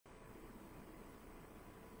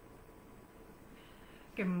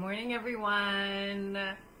Good morning, everyone.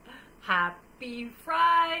 Happy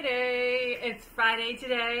Friday. It's Friday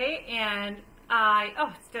today, and I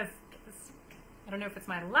don't know if it's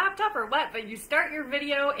my laptop or what, but you start your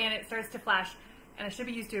video and it starts to flash, and I should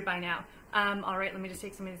be used to it by now. All right, let me just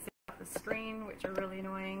take some of these things off the screen, which are really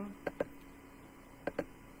annoying.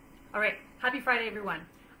 All right, happy Friday, everyone.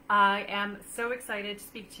 I am so excited to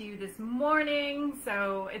speak to you this morning.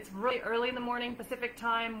 So it's really early in the morning Pacific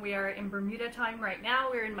time. We are in Bermuda time right now.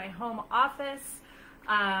 We're in my home office.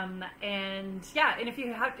 And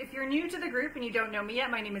if you're new to the group and you don't know me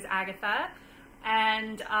yet, my name is Agatha,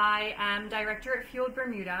 and I am director at Fueled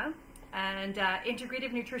Bermuda and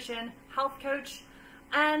integrative nutrition health coach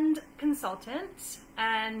and consultant,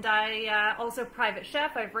 and I also private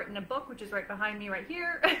chef. I've written a book, which is right behind me right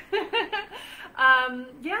here.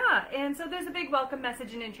 And so there's a big welcome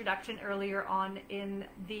message and introduction earlier on in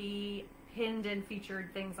the pinned and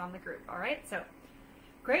featured things on the group. All right, so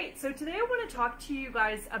great. So today I want to talk to you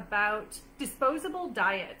guys about disposable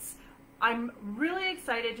diets. I'm really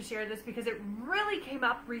excited to share this because it really came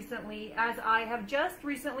up recently, as I have just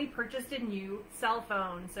recently purchased a new cell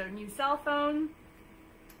phone. So new cell phone.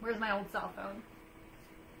 Where's my old cell phone?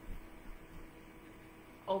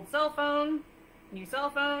 Old cell phone, new cell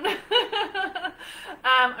phone.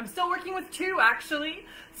 I'm still working with two, actually.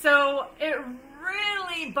 So it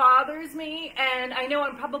really bothers me, and I know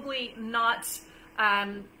I'm probably not,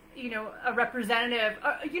 a representative.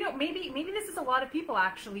 Maybe this is a lot of people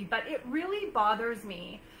actually, but it really bothers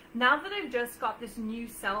me now that I've just got this new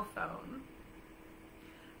cell phone,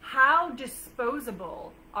 how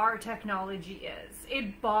disposable our technology is.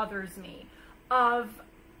 It bothers me. Of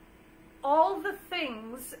all the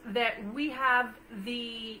things that we have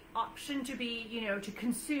the option to to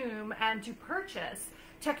consume and to purchase,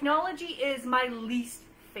 technology is my least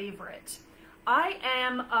favorite. I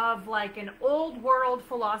am of like an old world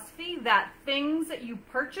philosophy that things that you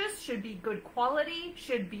purchase should be good quality,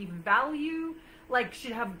 should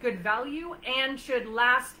have good value, and should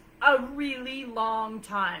last a really long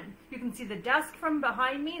time. You can see the desk from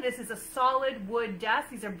behind me. This is a solid wood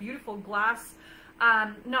desk. These are beautiful glass,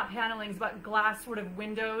 not panelings, but glass sort of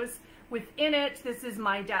windows within it. This is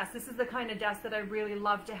my desk. This is the kind of desk that I really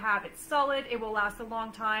love to have. It's solid. It will last a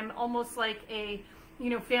long time, almost like a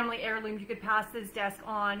family heirloom. You could pass this desk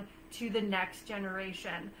on to the next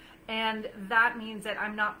generation. And that means that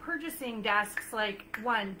I'm not purchasing desks like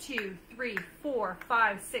 1, 2, 3, 4,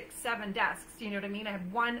 5, 6, 7 desks. You know what I mean? I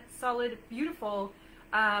have one solid, beautiful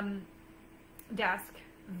desk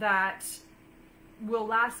that will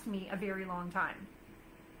last me a very long time.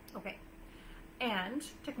 Okay. And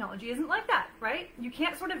technology isn't like that, right? You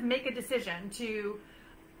can't sort of make a decision to,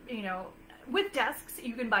 with desks,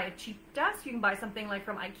 you can buy a cheap desk. You can buy something like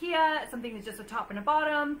from IKEA, something that's just a top and a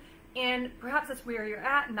bottom. And perhaps that's where you're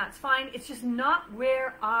at, and that's fine. It's just not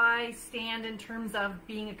where I stand in terms of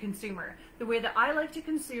being a consumer. The way that I like to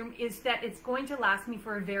consume is that it's going to last me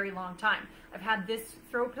for a very long time. I've had this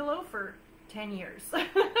throw pillow for 10 years.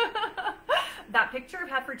 That picture I've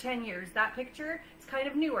had for 10 years. That picture is kind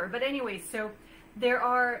of newer. But anyway, so there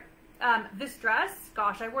are this dress.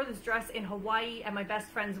 Gosh, I wore this dress in Hawaii at my best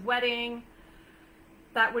friend's wedding.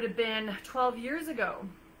 That would have been 12 years ago.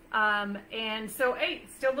 And so, hey, it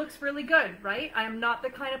still looks really good, right? I'm not the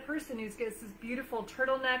kind of person who's gets this beautiful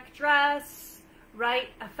turtleneck dress, right?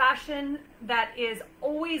 A fashion that is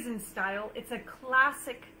always in style. It's a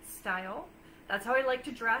classic style. That's how I like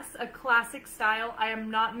to dress, a classic style. I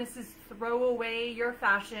am not Mrs. Throwaway your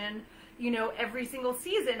fashion, every single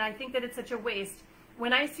season. I think that it's such a waste.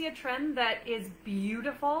 When I see a trend that is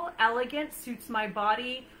beautiful, elegant, suits my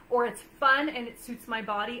body, or it's fun and it suits my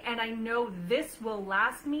body, and I know this will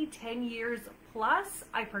last me 10 years plus,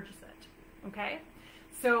 I purchase it, okay?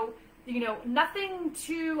 So, nothing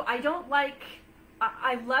to,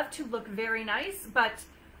 I love to look very nice, but,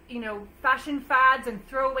 fashion fads and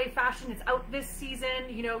throwaway fashion is out this season,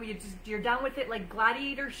 you're done with it, like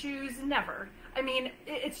gladiator shoes, never. I mean,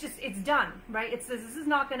 it's done, right? This is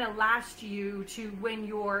not going to last you to when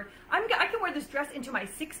I can wear this dress into my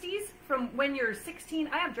 60s, from when you're 16.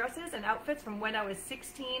 I have dresses and outfits from when I was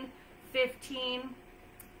 16, 15,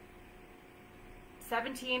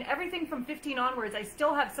 17, everything from 15 onwards. I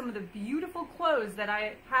still have some of the beautiful clothes that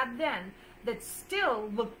I had then that still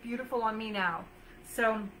look beautiful on me now.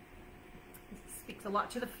 So speaks a lot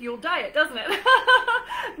to the fueled diet, doesn't it?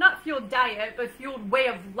 Not fueled diet, but fueled way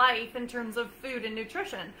of life in terms of food and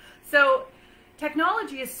nutrition. So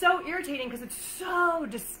technology is so irritating because it's so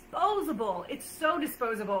disposable. It's so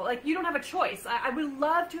disposable. Like, you don't have a choice. I would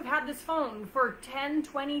love to have had this phone for 10,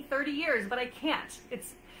 20, 30 years, but I can't.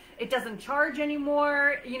 It doesn't charge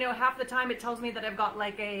anymore. You know, half the time it tells me that I've got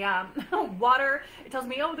like a water. It tells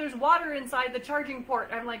me, oh, there's water inside the charging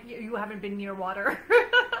port. I'm like, you haven't been near water.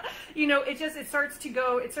 You know, it starts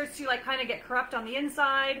to like kind of get corrupt on the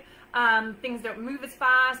inside. Things don't move as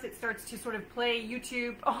fast. It starts to sort of play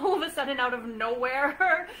YouTube all of a sudden out of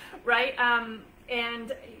nowhere, right?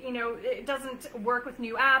 And, you know, it doesn't work with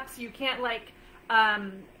new apps. You can't like,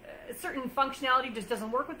 certain functionality just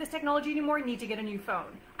doesn't work with this technology anymore. You need to get a new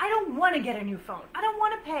phone. I don't want to get a new phone. I don't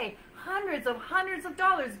want to pay hundreds of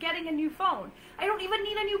dollars getting a new phone. I don't even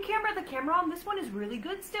need a new camera. The camera on this one is really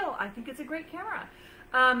good still. I think it's a great camera.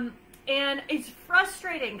 And it's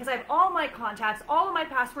frustrating because I have all my contacts, all of my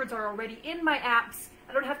passwords are already in my apps.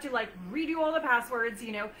 I don't have to like redo all the passwords,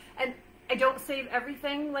 you know, and I don't save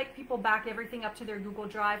everything. Like people back everything up to their Google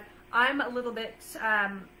Drive. I'm a little bit,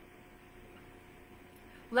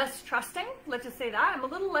 less trusting, let's just say that. I'm a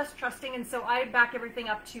little less trusting, and so I back everything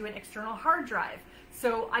up to an external hard drive.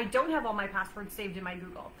 So I don't have all my passwords saved in my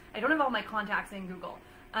Google. I don't have all my contacts in Google.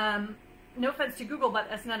 No offense to Google, but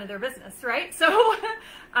that's none of their business, right? So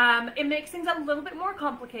it makes things a little bit more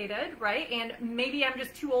complicated, right? And maybe I'm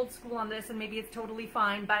just too old school on this, and maybe it's totally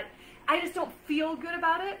fine, but I just don't feel good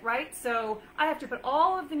about it, right? So I have to put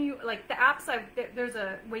all of the new, like the apps, there's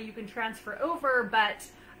a way you can transfer over, but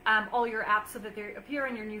all your apps so that they appear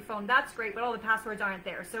on your new phone, that's great, but all the passwords aren't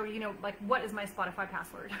there. So, you know, like what is my Spotify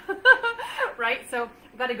password, right? So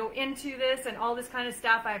I've got to go into this and all this kind of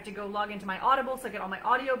stuff. I have to go log into my Audible so I get all my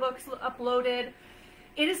audiobooks uploaded.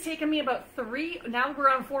 It has taken me about now we're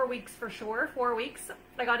on 4 weeks for sure, 4 weeks.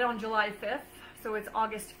 I got it on July 5th. So it's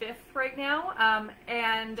August 5th right now,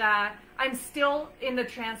 and I'm still in the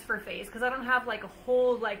transfer phase because I don't have like a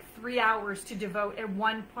whole like 3 hours to devote at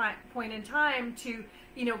one point in time to,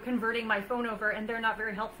 you know, converting my phone over, and they're not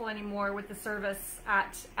very helpful anymore with the service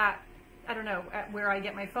at I don't know, at where I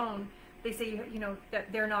get my phone. They say, you know,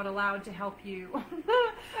 that they're not allowed to help you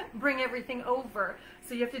bring everything over.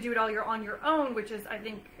 So you have to do it all on your own, which is, I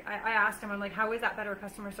think, I asked him, I'm like, how is that better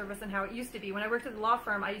customer service than how it used to be? When I worked at the law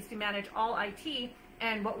firm, I used to manage all IT,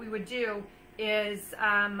 and what we would do is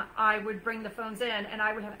I would bring the phones in, and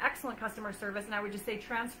I would have excellent customer service, and I would just say,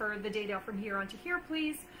 transfer the data from here onto here,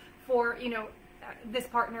 please, for, you know, this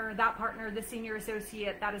partner, that partner, the senior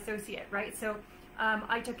associate, that associate, right? So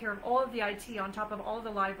I took care of all of the IT on top of all of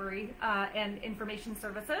the library and information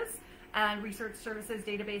services and research services,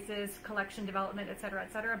 databases, collection development, et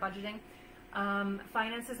cetera, budgeting,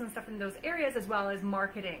 finances and stuff in those areas, as well as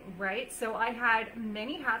marketing, right? So I had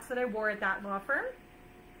many hats that I wore at that law firm.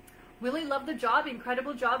 Really loved the job,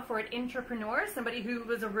 incredible job for an entrepreneur, somebody who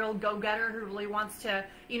was a real go-getter, who really wants to,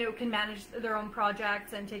 you know, can manage their own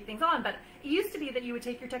projects and take things on. But it used to be that you would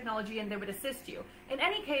take your technology and they would assist you. In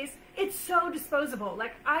any case, it's so disposable.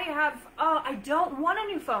 Like I don't want a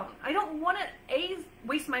new phone. I don't want to,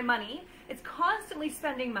 waste my money. It's constantly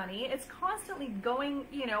spending money. It's constantly going,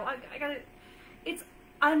 you know, it's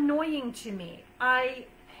annoying to me. I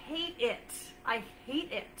hate it. I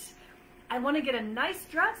hate it. I want to get a nice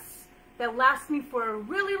dress that lasts me for a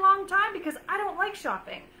really long time because I don't like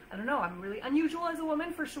shopping. I don't know, I'm really unusual as a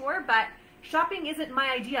woman for sure, but shopping isn't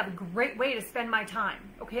my idea of a great way to spend my time,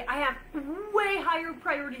 okay? I have way higher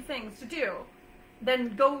priority things to do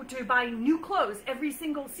than go to buy new clothes every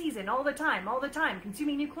single season, all the time,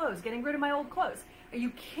 consuming new clothes, getting rid of my old clothes. Are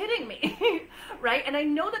you kidding me? Right? And I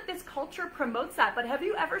know that this culture promotes that, but have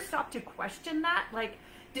you ever stopped to question that? Like,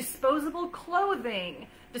 disposable clothing,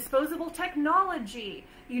 disposable technology,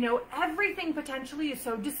 you know, everything potentially is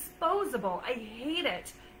so disposable. I hate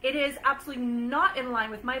it. It is absolutely not in line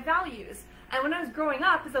with my values. And when I was growing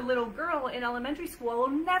up as a little girl in elementary school, I'll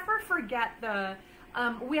never forget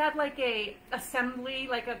we had like a assembly,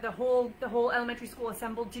 like the whole elementary school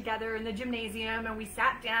assembled together in the gymnasium, and we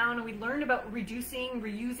sat down and we learned about reducing,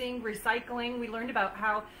 reusing, recycling. We learned about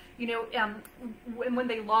how, you know, when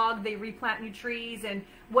they log, they replant new trees, and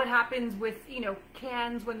what happens with, you know,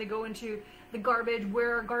 cans when they go into the garbage,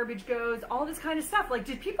 where garbage goes, all this kind of stuff. Like,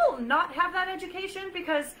 did people not have that education?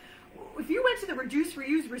 Because if you went to the reduce,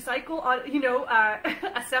 reuse, recycle, you know,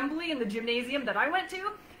 assembly in the gymnasium that I went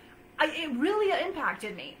to, it really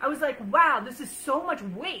impacted me. I was like, wow, this is so much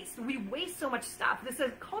waste. We waste so much stuff. This is a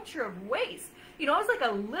culture of waste. You know, I was like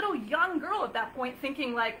a little young girl at that point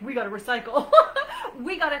thinking like, we got to recycle.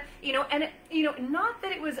 We got to, you know, and, you know, not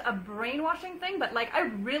that it was a brainwashing thing, but like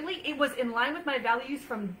it was in line with my values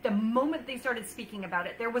from the moment they started speaking about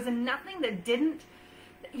it. There was nothing that didn't,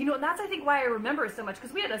 you know, and that's, I think, why I remember it so much,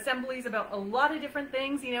 because we had assemblies about a lot of different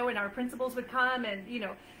things, you know, and our principals would come and, you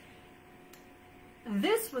know,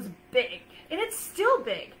 this was big, and it's still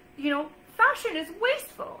big. You know, fashion is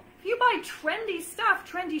wasteful. If you buy trendy stuff,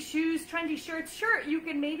 trendy shoes, trendy shirts, sure, you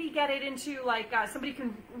can maybe get it into like, somebody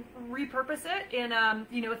can repurpose it in,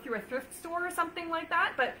 you know, through a thrift store or something like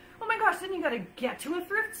that. But, oh my gosh, then you got to get to a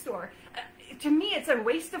thrift store. To me, it's a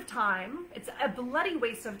waste of time. It's a bloody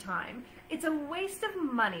waste of time. It's a waste of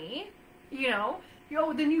money, you know,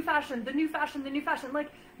 the new fashion, the new fashion, the new fashion.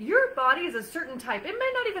 Like, your body is a certain type. It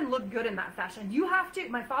may not even look good in that fashion. You have to,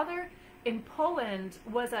 my father in Poland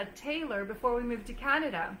was a tailor before we moved to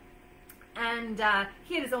Canada. And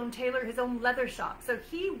he had his own tailor, his own leather shop. So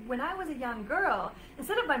when I was a young girl,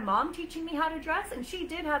 instead of my mom teaching me how to dress, and she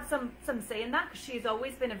did have some say in that, because she's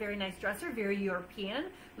always been a very nice dresser, very European,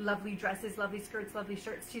 lovely dresses, lovely skirts, lovely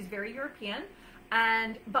shirts. She's very European.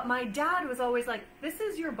 But my dad was always like, this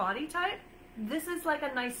is your body type. This is like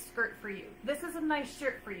a nice skirt for you. This is a nice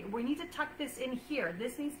shirt for you. We need to tuck this in here.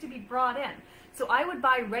 This needs to be brought in. So I would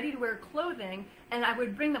buy ready-to-wear clothing, and I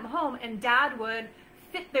would bring them home, and Dad would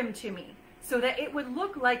fit them to me so that it would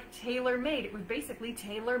look like tailor-made. It was basically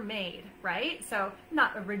tailor-made, right? So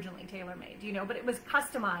not originally tailor-made, you know, but it was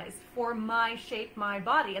customized for my shape, my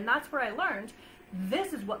body. And that's where I learned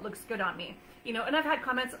this is what looks good on me. You know, and I've had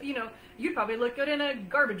comments, you know, you'd probably look good in a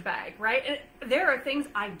garbage bag, right? And there are things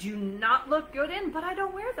I do not look good in, but I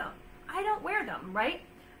don't wear them. I don't wear them, right?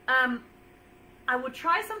 I will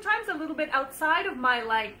try sometimes a little bit outside of my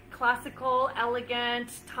like classical, elegant,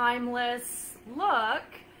 timeless look.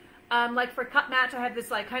 Like for cut match, I have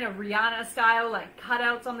this like kind of Rihanna style, like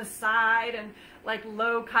cutouts on the side and like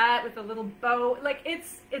low cut with a little bow. Like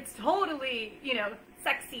it's totally, you know,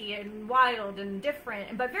 sexy and wild and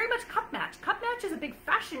different, but very much cup match. Cup match is a big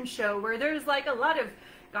fashion show where there's like a lot of,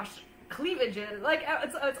 gosh, cleavages, like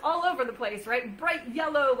it's all over the place, right? Bright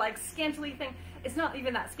yellow, like scantily thing. It's not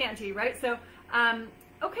even that scanty, right? So,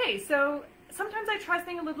 okay, so sometimes I try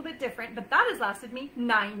something a little bit different, but that has lasted me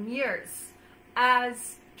 9 years.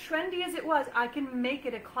 As trendy as it was, I can make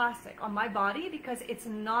it a classic on my body because it's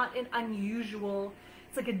not an unusual,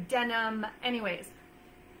 it's like a denim, anyways.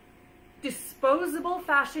 Disposable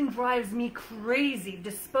fashion drives me crazy.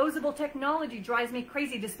 Disposable technology drives me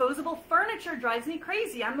crazy. Disposable furniture drives me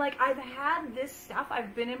crazy. I'm like, I've had this stuff.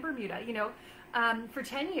 I've been in Bermuda, you know, for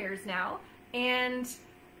 10 years now. And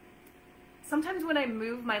sometimes when I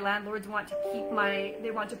move, my landlords want to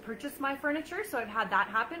they want to purchase my furniture. So I've had that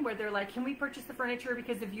happen where they're like, can we purchase the furniture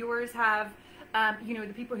because the viewers have, you know,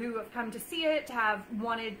 the people who have come to see it have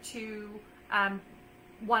wanted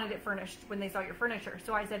it furnished when they saw your furniture.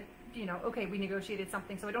 So I said, you know, okay, we negotiated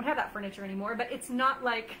something, so I don't have that furniture anymore, but it's not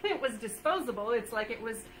like it was disposable. It's like it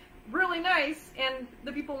was really nice, and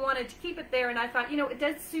the people wanted to keep it there, and I thought, you know,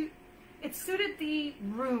 it suited the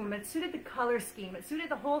room, it suited the color scheme, it suited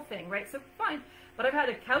the whole thing, right? So fine. But I've had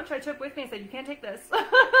a couch I took with me and said, you can't take this,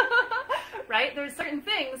 right? There's certain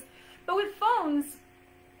things, but with phones,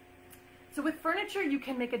 so with furniture, you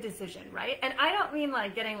can make a decision, right? And I don't mean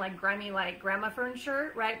like getting like grimy, like grandma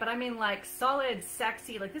furniture, right? But I mean like solid,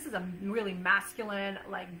 sexy, like this is a really masculine,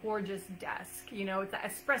 like gorgeous desk. You know, it's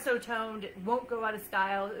espresso toned, it won't go out of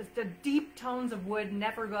style. It's the deep tones of wood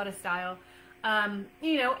never go out of style.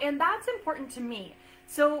 You know, and that's important to me.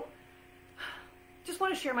 So just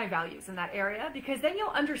want to share my values in that area because then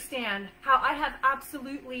you'll understand how I have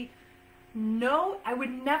absolutely I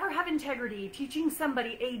would never have integrity teaching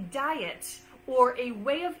somebody a diet or a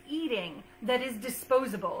way of eating that is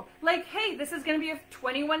disposable. Like, hey, this is going to be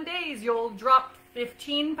 21 days. You'll drop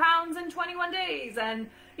 15 pounds in 21 days. And,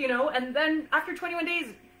 you know, and then after 21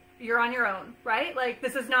 days, you're on your own, right? Like,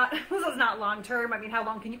 this is not long term. I mean, how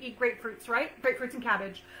long can you eat grapefruits, right? Grapefruits and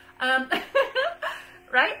cabbage.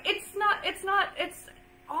 Right? It's,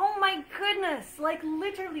 oh my goodness. Like,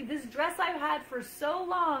 literally, this dress I've had for so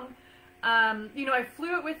long. You know, I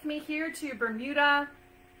flew it with me here to Bermuda.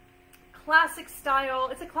 Classic style.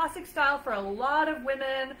 It's a classic style for a lot of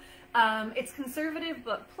women. It's conservative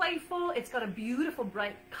but playful. It's got a beautiful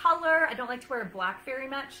bright color. I don't like to wear black very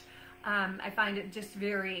much. I find it just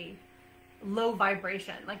very low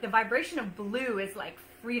vibration. Like the vibration of blue is like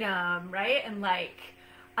freedom, right? And like,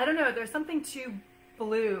 I don't know, there's something to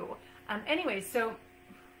blue. Anyways, so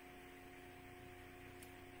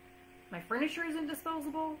my furniture isn't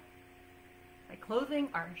disposable. My clothing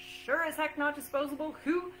are sure as heck not disposable.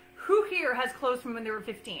 Who here has clothes from when they were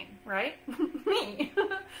 15, right? Me,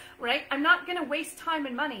 right? I'm not gonna waste time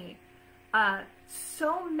and money.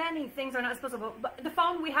 So many things are not disposable, but the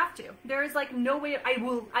phone we have to. There is like no way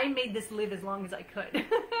I made this live as long as I could.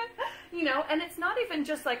 You know, and it's not even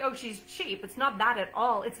just like, oh, she's cheap. It's not that at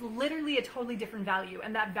all. It's literally a totally different value.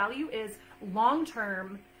 And that value is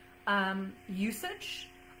long-term usage,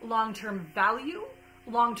 long-term value,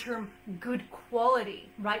 long-term good quality,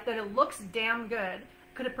 right? That it looks damn good.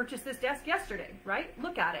 could have purchased this desk yesterday, right?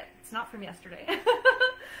 Look at it. It's not from yesterday.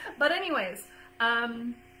 But anyways,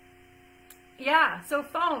 yeah, so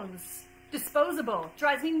phones, disposable,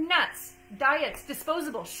 drives me nuts. Diets,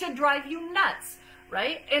 disposable, should drive you nuts,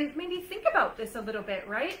 right? And maybe think about this a little bit,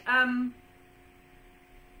 right? I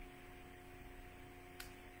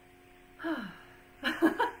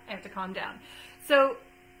have to calm down. So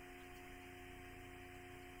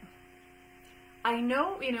I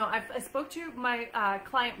know, I spoke to my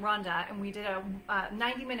client Rhonda, and we did a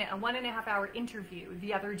 90-minute, a 1.5-hour interview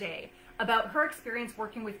the other day about her experience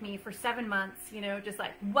working with me for 7 months, just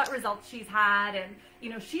like what results she's had. And,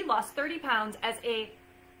 she lost 30 pounds as a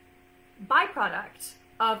byproduct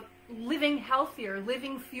of living healthier,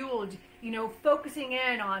 living fueled, focusing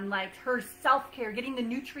in on like her self-care, getting the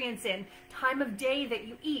nutrients in, time of day that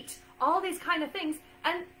you eat, all these kind of things.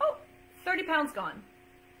 And 30 pounds gone.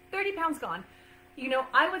 30 pounds gone.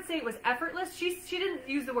 I would say it was effortless. She didn't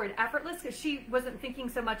use the word effortless because she wasn't thinking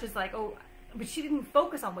so much as like, but she didn't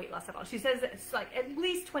focus on weight loss at all. She says it's like at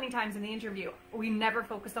least 20 times in the interview, we never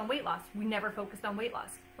focused on weight loss. We never focused on weight loss,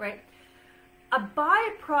 right? A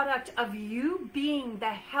byproduct of you being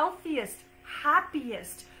the healthiest,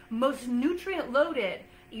 happiest, most nutrient loaded,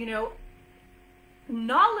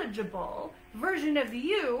 knowledgeable version of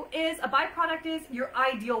you is your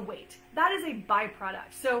ideal weight. That is a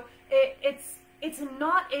byproduct. So it's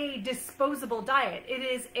not a disposable diet. It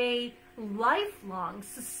is a lifelong,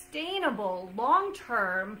 sustainable,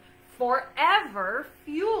 long-term, forever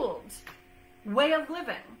fueled way of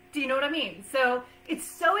living. Do you know what I mean? So it's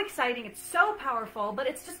so exciting, it's so powerful, but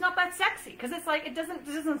it's just not that sexy because it's like it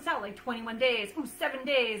doesn't sell like 21 days, 7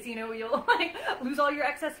 days, you'll like lose all your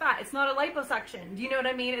excess fat. It's not a liposuction. Do you know what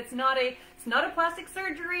I mean? It's not a plastic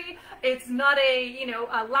surgery. It's not a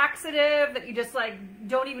a laxative that you just like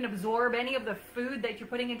don't even absorb any of the food that you're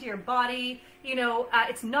putting into your body.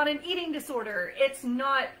 It's not an eating disorder. It's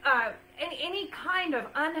not any kind of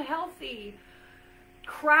unhealthy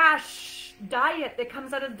crash diet that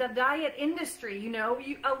comes out of the diet industry.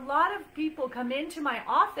 A lot of people come into my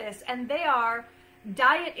office and they are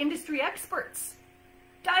diet industry experts.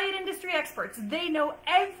 Diet industry experts. They know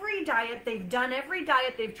every diet. They've done every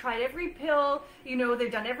diet. They've tried every pill.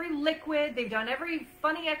 They've done every liquid. They've done every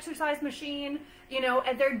funny exercise machine.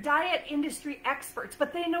 And they're diet industry experts,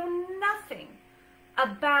 but they know nothing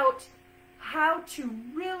about how to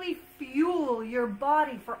really fuel your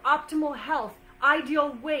body for optimal health,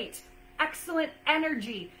 ideal weight, excellent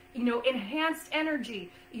energy, enhanced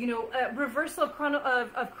energy, reversal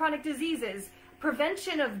of chronic diseases,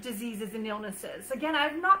 prevention of diseases and illnesses. Again,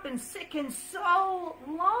 I've not been sick in so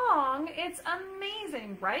long. It's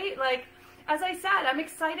amazing, right? Like, as I said, I'm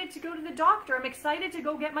excited to go to the doctor. I'm excited to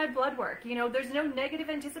go get my blood work. There's no negative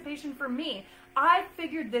anticipation for me. I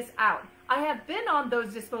figured this out. I have been on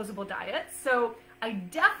those disposable diets, so I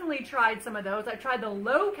definitely tried some of those. I tried the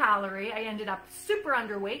low calorie. I ended up super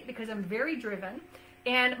underweight because I'm very driven.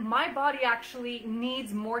 And my body actually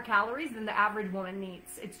needs more calories than the average woman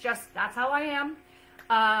needs. It's just, that's how I am.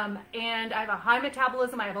 And I have a high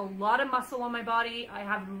metabolism. I have a lot of muscle on my body. I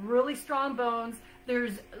have really strong bones.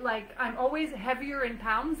 There's like, I'm always heavier in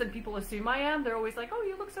pounds than people assume I am. They're always like, oh,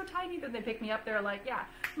 you look so tiny. Then they pick me up. They're like, yeah.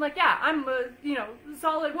 I'm like, yeah, I'm a,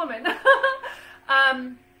 solid woman.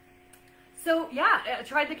 So yeah, I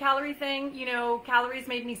tried the calorie thing. Calories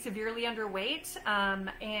made me severely underweight.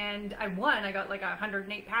 And I got like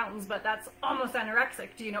 108 pounds, but that's almost anorexic.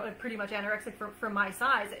 Pretty much anorexic for my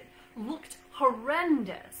size. It looked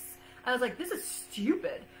horrendous. I was like, this is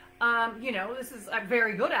stupid. I'm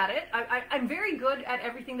very good at it. I'm very good at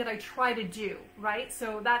everything that I try to do, right?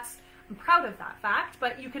 So I'm proud of that fact,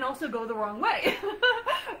 but you can also go the wrong way,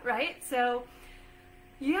 right? So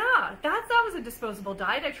yeah, that was a disposable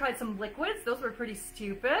diet. I tried some liquids. Those were pretty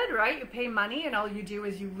stupid, right? You pay money and all you do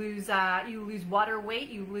is you lose water weight.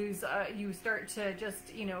 You start to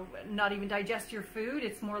just, not even digest your food.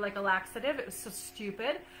 It's more like a laxative. It was so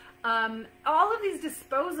stupid. All of these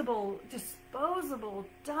disposable,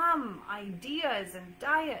 dumb ideas and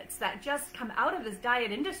diets that just come out of this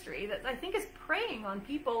diet industry that I think is preying on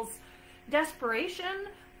people's desperation,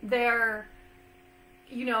 their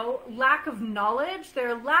lack of knowledge,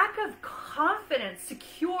 their lack of confidence,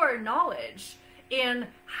 secure knowledge in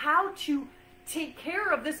how to take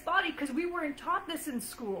care of this body, because we weren't taught this in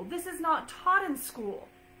school. This is not taught in school.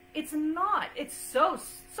 It's not. It's so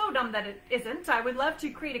dumb that it isn't. I would love to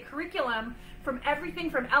create a curriculum from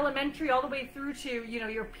everything from elementary all the way through to,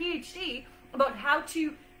 your PhD about how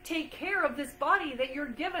to take care of this body that you're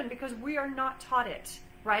given, because we are not taught it,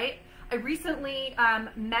 right? I recently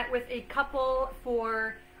met with a couple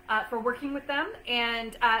for for working with them,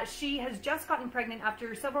 and she has just gotten pregnant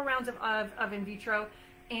after several rounds of in vitro,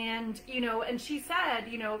 and and she said,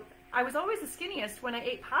 I was always the skinniest when I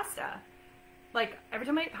ate pasta. Like every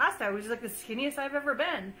time I ate pasta, I was like the skinniest I've ever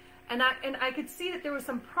been. And I could see that there was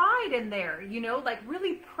some pride in there, like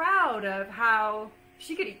really proud of how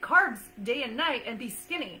she could eat carbs day and night and be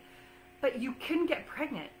skinny. But you couldn't get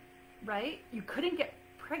pregnant, right? You couldn't get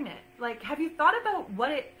pregnant. Like, have you thought about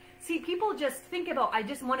see, people just think about, I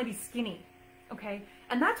just want to be skinny, okay?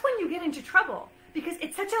 And that's when you get into trouble, because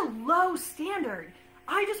it's such a low standard.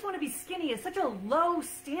 I just want to be skinny is such a low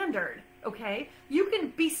standard, okay? You can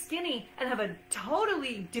be skinny and have a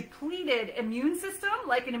totally depleted immune system,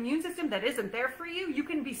 like an immune system that isn't there for you. You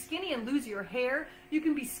can be skinny and lose your hair. You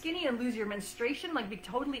can be skinny and lose your menstruation, like be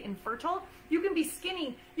totally infertile. You can be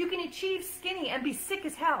skinny. You can achieve skinny and be sick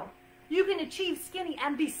as hell. You can achieve skinny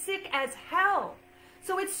and be sick as hell.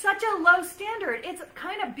 So it's such a low standard. It's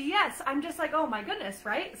kind of BS. I'm just like, oh my goodness,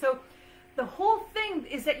 right? So the whole thing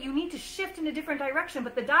is that you need to shift in a different direction,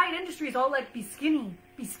 but the diet industry is all like, be skinny,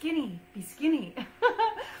 be skinny, be skinny.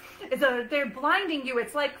 They're blinding you.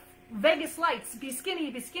 It's like Vegas lights, be skinny,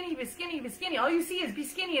 be skinny, be skinny, be skinny. All you see is be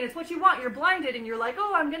skinny, and it's what you want. You're blinded, and you're like,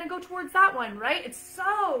 oh, I'm going to go towards that one, right? It's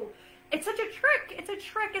such a trick. It's a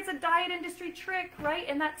trick. It's a diet industry trick, right?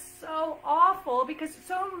 And that's so awful, because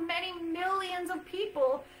so many millions of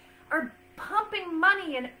people are pumping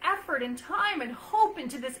money and effort and time and hope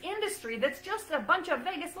into this industry that's just a bunch of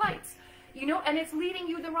Vegas lights, and it's leading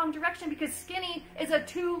you the wrong direction, because skinny is a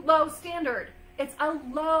too low standard. It's a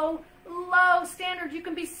low standard. You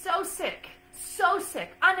can be so sick,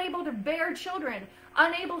 unable to bear children,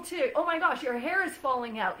 unable to, oh my gosh, your hair is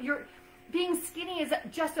falling out. Being skinny is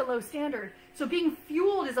just a low standard. So being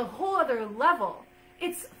fueled is a whole other level.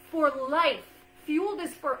 It's for life. Fueled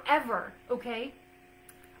is forever, okay?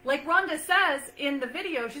 Like Rhonda says in the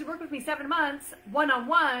video, she's worked with me 7 months,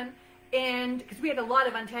 one-on-one, and because we had a lot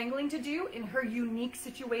of untangling to do in her unique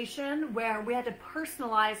situation where we had to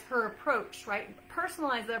personalize her approach, right?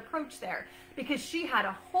 Personalize the approach there, because she had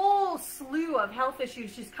a whole slew of health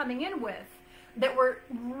issues she's coming in with that were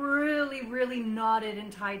really, really knotted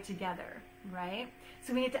and tied together, right?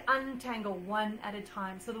 So we need to untangle one at a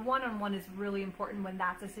time. So the one-on-one is really important when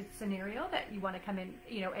that's a scenario that you want to come in,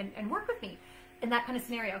 and work with me in that kind of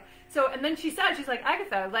scenario. So, and then she said, she's like,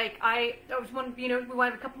 Agatha, like I was one, we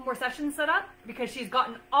want a couple more sessions set up, because she's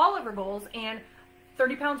gotten all of her goals and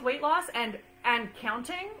 30 pounds weight loss and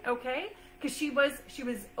counting, okay? Because she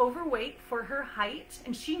was overweight for her height,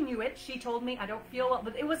 and she knew it. She told me, I don't feel well,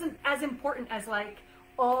 but it wasn't as important as like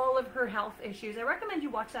all of her health issues. I recommend you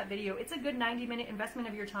watch that video. It's a good 90-minute investment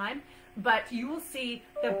of your time, but you will see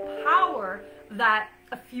the power that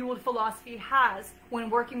a fueled philosophy has when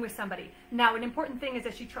working with somebody. Now, an important thing is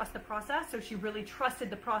that she trusts the process, so she really trusted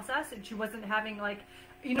the process, and she wasn't having like,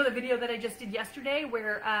 the video that I just did yesterday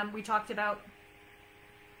where we talked about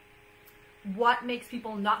what makes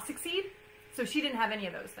people not succeed. So she didn't have any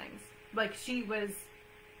of those things. Like she was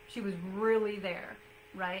really there,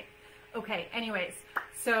 right? Okay, anyways,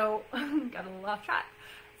 so got a little off track.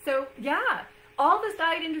 So yeah, all this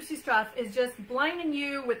diet industry stuff is just blinding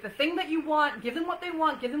you with the thing that you want. Give them what they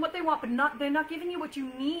want, but they're not giving you what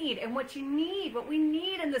you need. And what we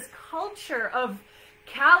need in this culture of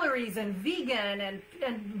calories and vegan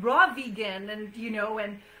and raw vegan and,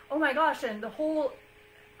 and oh my gosh, and the whole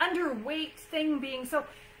underweight thing being so,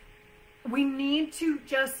 we need to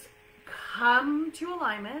just come to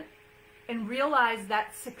alignment and realize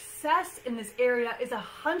that success in this area is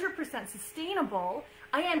 100% sustainable.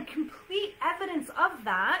 I am complete evidence of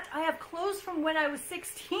that. I have clothes from when I was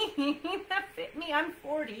 16 that fit me. I'm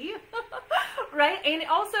 40, right? And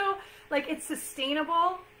also, like, it's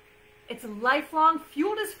sustainable. It's lifelong.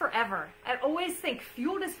 Fueled is forever. I always think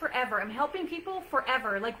fueled is forever. I'm helping people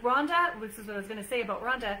forever. Like Rhonda, this is what I was going to say about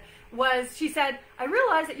Rhonda, was she said, I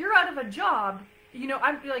realize that you're out of a job.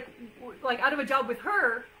 I'm like out of a job with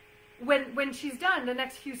her when she's done the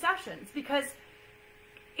next few sessions, because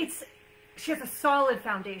she has a solid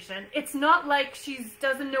foundation. It's not like she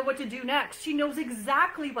doesn't know what to do next. She knows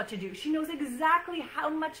exactly what to do. She knows exactly how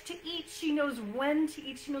much to eat. She knows when to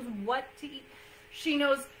eat. She knows what to eat. She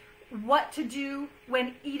knows what to do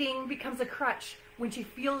when eating becomes a crutch, when she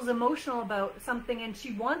feels emotional about something and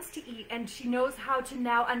she wants to eat, and she knows how to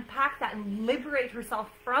now unpack that and liberate herself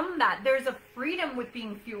from that. There's a freedom with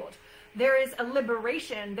being fueled. There is a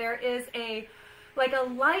liberation. There is a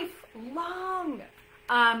lifelong,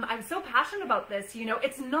 I'm so passionate about this,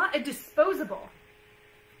 it's not a disposable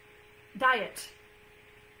diet.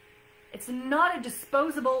 It's not a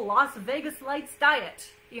disposable Las Vegas lights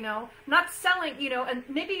diet, you know, not selling, you know, and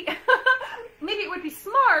maybe, maybe it would be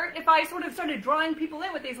smart if I sort of started drawing people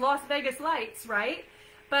in with these Las Vegas lights, right?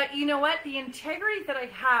 But you know what? The integrity that I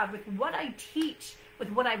have with what I teach, with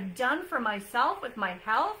what I've done for myself, with my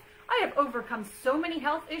health, I have overcome so many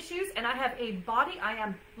health issues, and I have a body I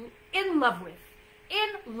am in love with.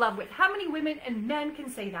 In love with. How many women and men can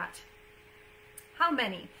say that? How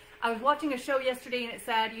many? I was watching a show yesterday, and it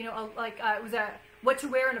said, you know, it was a what to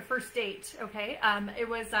wear on a first date. Okay, it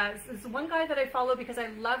was this one guy that I follow because I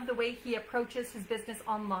love the way he approaches his business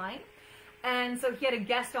online. And so he had a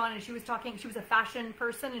guest on, and she was talking. She was a fashion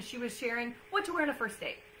person, and she was sharing what to wear on a first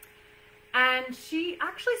date. And she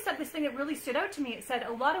actually said this thing that really stood out to me. It said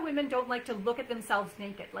a lot of women don't like to look at themselves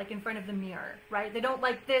naked, like in front of the mirror, right? They don't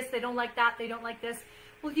like this, they don't like that, they don't like this.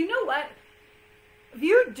 Well, you know what? If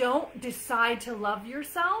you don't decide to love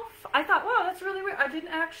yourself, I thought, wow, that's really weird. I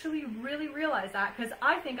didn't actually really realize that, because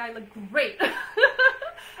I think I look great.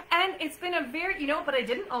 And it's been a very, you know, but I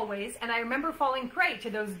didn't always. And I remember falling prey to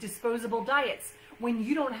those disposable diets when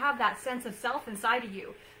you don't have that sense of self inside of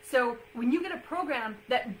you. So when you get a program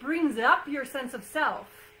that brings up your sense of self,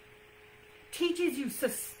 teaches you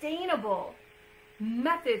sustainable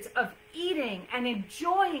methods of eating and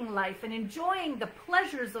enjoying life and enjoying the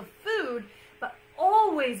pleasures of food, but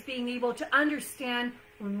always being able to understand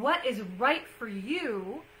what is right for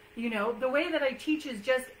you, you know, the way that I teach is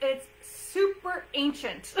just, it's super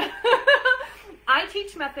ancient. I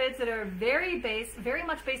teach methods that are very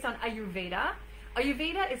much based on Ayurveda.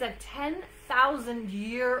 Ayurveda is a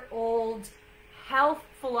 10,000-year-old health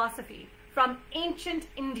philosophy from ancient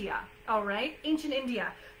India, all right? Ancient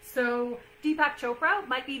India. So Deepak Chopra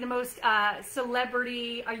might be the most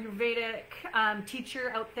celebrity Ayurvedic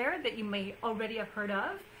teacher out there that you may already have heard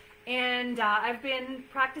of. And I've been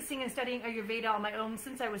practicing and studying Ayurveda on my own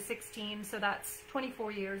since I was 16, so that's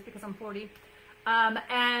 24 years because I'm 40.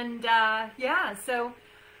 Yeah, so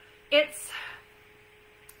it's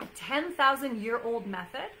a 10,000-year-old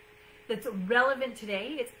method that's relevant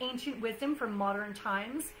today. It's ancient wisdom from modern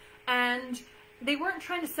times, and they weren't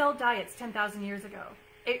trying to sell diets 10,000 years ago.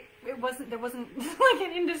 There wasn't like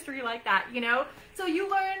an industry like that, you know? So you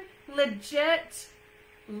learn legit,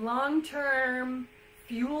 long-term,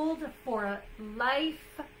 fueled for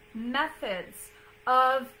life methods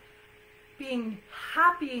of being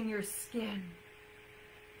happy in your skin,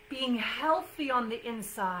 being healthy on the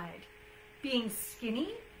inside, being skinny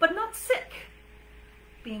but not sick,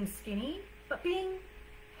 being skinny but being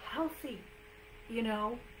healthy, you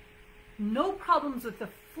know, no problems with the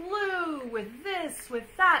flu, with this,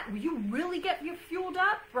 with that. You really get you fueled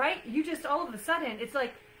up, right? You just all of a sudden, it's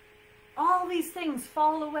like all these things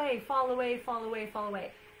fall away, fall away, fall away, fall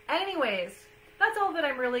away. Anyways, that's all that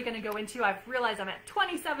I'm really going to go into. I've realized I'm at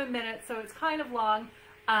 27 minutes, so it's kind of long,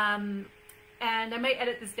 and I might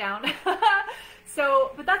edit this down.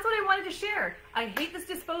 But that's what I wanted to share. I hate this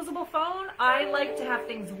disposable phone. I like to have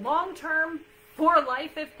things long-term for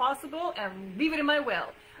life if possible and leave it in my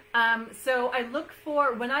will. So I look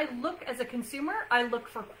for, when I look as a consumer, I look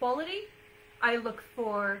for quality. I look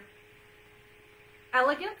for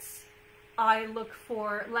elegance. I look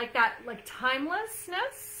for like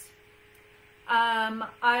timelessness.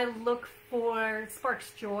 I look for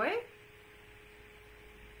sparks joy.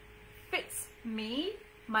 Fits me,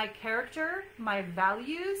 my character, my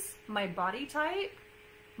values, my body type,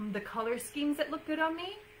 the color schemes that look good on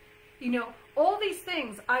me. You know, all these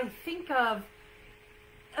things I think of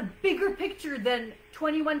a bigger picture than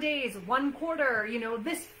 21 days, 1 quarter, you know,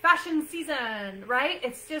 this fashion season, right?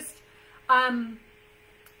 It's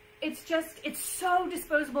so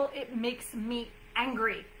disposable. It makes me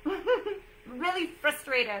angry, really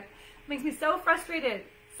frustrated. It makes me so frustrated,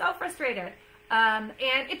 so frustrated. And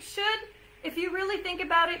it should, if you really think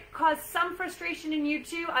about it, cause some frustration in you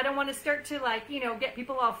too. I don't want to start to get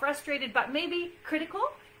people all frustrated, but maybe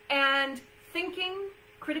critical and thinking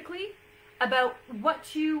critically about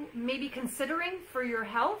what you may be considering for your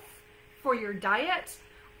health, for your diet.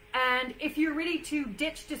 And if you're ready to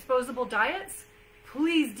ditch disposable diets,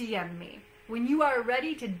 please DM me. When you are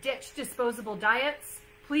ready to ditch disposable diets,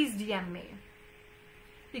 please DM me.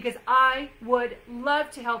 Because I would love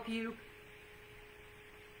to help you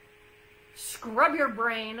scrub your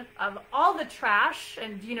brain of all the trash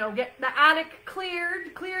and, get the attic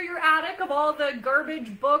cleared, clear your attic of all the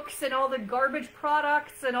garbage books and all the garbage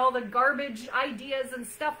products and all the garbage ideas and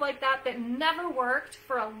stuff like that that never worked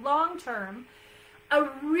for a long term. A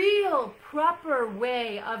real proper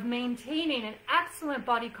way of maintaining an excellent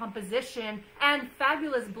body composition and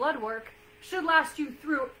fabulous blood work should last you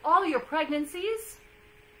through all your pregnancies,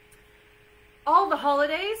 all the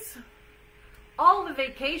holidays, all the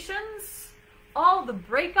vacations, all the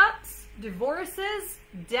breakups, divorces,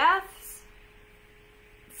 deaths,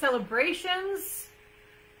 celebrations,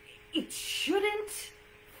 it shouldn't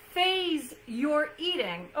phase your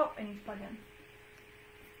eating. Oh, I need to plug in.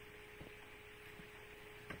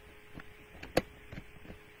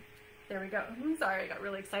 There we go. I'm sorry, I got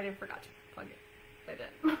really excited, forgot to plug it. I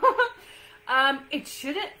did. It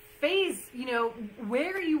shouldn't phase, you know,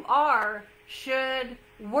 where you are should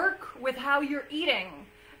work with how you're eating.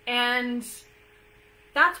 And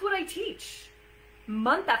that's what I teach.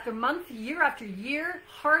 Month after month, year after year,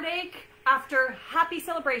 heartache after happy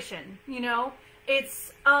celebration, you know?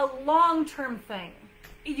 It's a long-term thing.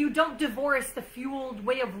 You don't divorce the fueled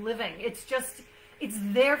way of living. It's just, it's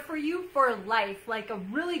there for you for life, like a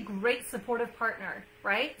really great supportive partner,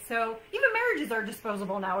 right? So even marriages are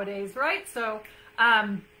disposable nowadays, right? So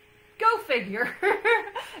go figure.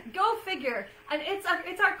 Go figure. And it's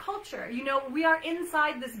our culture. You know, we are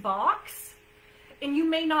inside this box and you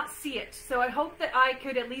may not see it. So I hope that I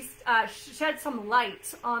could at least shed some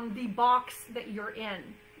light on the box that you're in,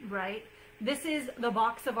 right? This is the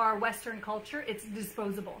box of our Western culture. It's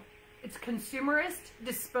disposable. It's consumerist,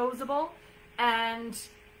 disposable, and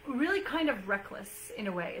really kind of reckless in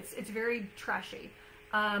a way. It's very trashy.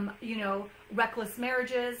 You know, reckless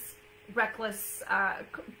marriages, reckless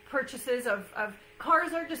purchases of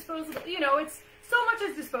cars are disposable. You know, it's so much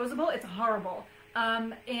is disposable. It's horrible.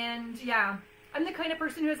 And yeah, I'm the kind of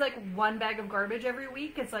person who has like one bag of garbage every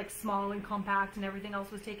week. It's like small and compact, and everything else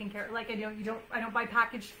was taken care of. Like I don't buy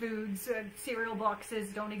packaged foods. Cereal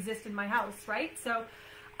boxes don't exist in my house, right? So,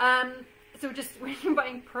 so just when you're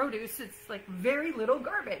buying produce, it's like very little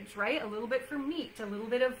garbage, right? A little bit for meat, a little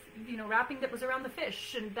bit of, you know, wrapping that was around the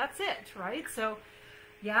fish, and that's it, right? So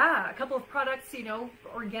yeah, a couple of products, you know,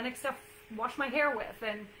 organic stuff, wash my hair with,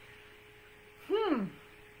 and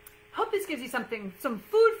hope this gives you some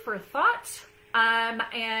food for thought.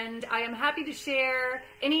 And I am happy to share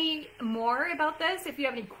any more about this. If you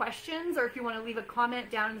have any questions, or if you want to leave a comment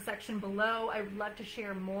down in the section below, I would love to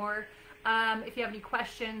share more. If you have any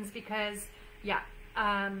questions, because yeah,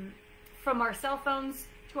 from our cell phones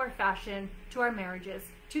to our fashion, to our marriages,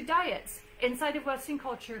 to diets, inside of Western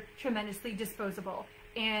culture, tremendously disposable.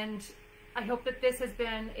 And I hope that this has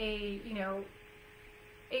been a, you know,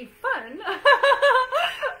 a fun,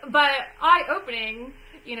 but eye-opening,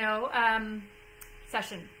 you know,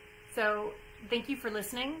 session. So thank you for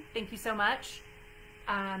listening. Thank you so much.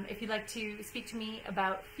 If you'd like to speak to me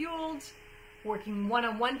about Fueled, working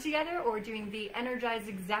one-on-one together, or doing the Energized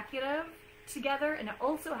Executive together, and I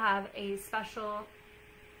also have a special,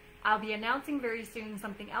 I'll be announcing very soon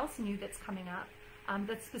something else new that's coming up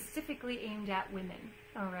that's specifically aimed at women.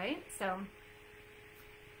 All right, so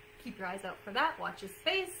keep your eyes out for that. Watch your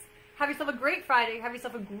space. Have yourself a great Friday. Have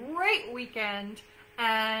yourself a great weekend.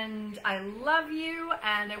 And I love you,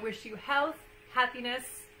 and I wish you health, happiness,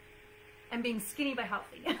 and being skinny but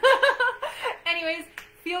healthy. Anyways,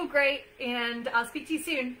 feel great, and I'll speak to you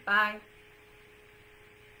soon. Bye.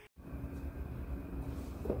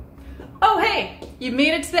 Oh, hey, you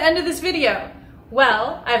made it to the end of this video.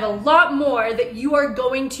 Well, I have a lot more that you are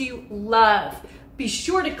going to love. Be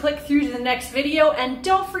sure to click through to the next video, and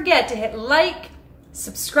don't forget to hit like,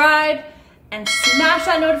 subscribe, and smash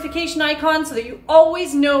that notification icon so that you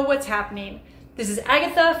always know what's happening. This is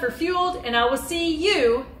Agatha for Fueled, and I will see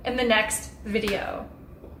you in the next video.